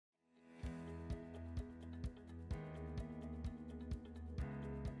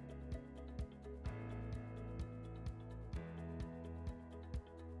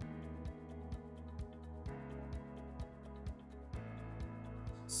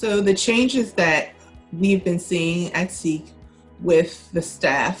So the changes that we've been seeing at Seek with the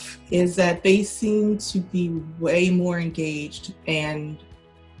staff is that they seem to be way more engaged, and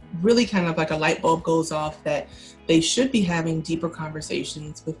really kind of like a light bulb goes off that they should be having deeper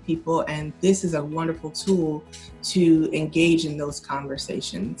conversations with people, and this is a wonderful tool to engage in those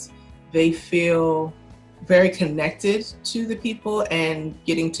conversations. They feel very connected to the people and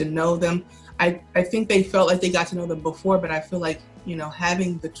getting to know them. I think they felt like they got to know them before, but I feel like,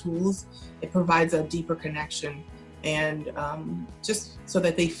 having the tools, it provides a deeper connection, and just so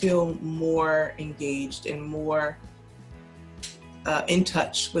that they feel more engaged and more in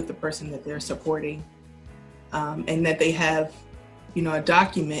touch with the person that they're supporting, and that they have, a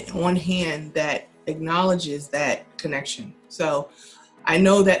document on hand that acknowledges that connection. So I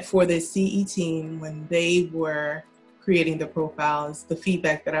know that for the CE team, when they were creating the profiles, the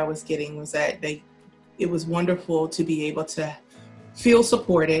feedback that I was getting was that it was wonderful to be able to feel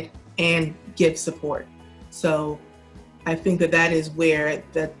supported and give support. So I think that is where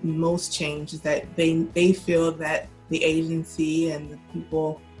the most change is, that they feel that the agency and the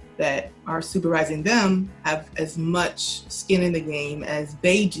people that are supervising them have as much skin in the game as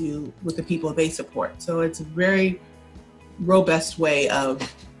they do with the people they support. So it's a very robust way of,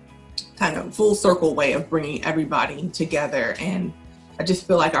 kind of full circle way of bringing everybody together. And I just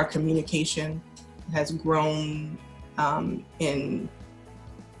feel like our communication has grown in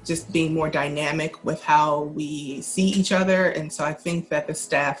just being more dynamic with how we see each other. And so I think that the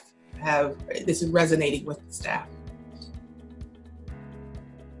staff this is resonating with the staff.